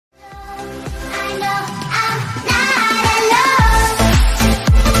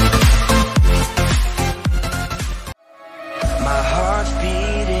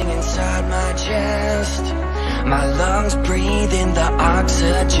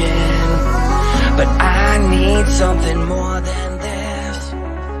need something more than this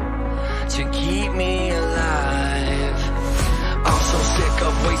to keep me alive. I'm so sick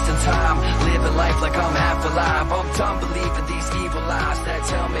of wasting time, living life like I'm half alive. I'm done believing these evil lies that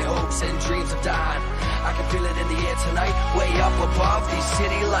tell me hopes and dreams have died. I can feel it in the air tonight, way up above these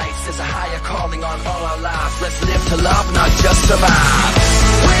city lights. There's a higher calling on all our lives. Let's live to love, not just survive.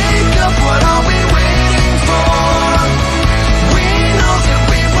 Wake up, what are we waiting for? We know that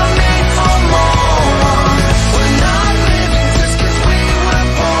we were made for more. We're not living just 'cause we were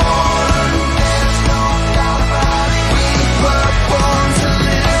born. There's no doubt about it. We were born to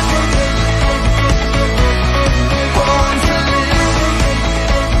live. Born to live.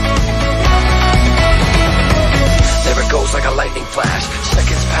 There it goes like a lightning flash.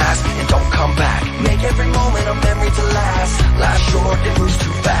 Seconds pass and don't come back. Make every moment a memory to last. Life short, it moves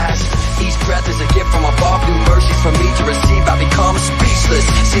too fast. Each breath is a gift from above. New mercies for me to receive. I become speechless.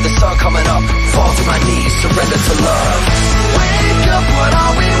 See the sun coming up. Fall to my knees, surrender to love. Wake up, what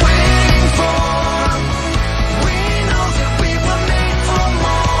are we waiting for? We know that we were made for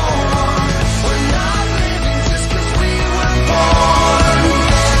more. We're not living just 'cause we were born.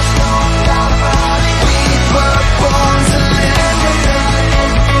 There's no doubt about it. We were born to live.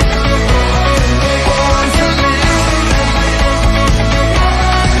 Born to live.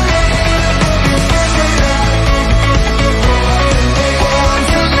 Born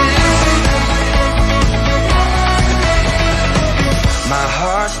to live. My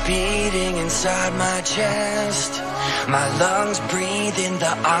heart's beating inside my chest. My lungs breathe in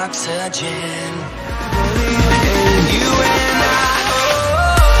the oxygen. You and I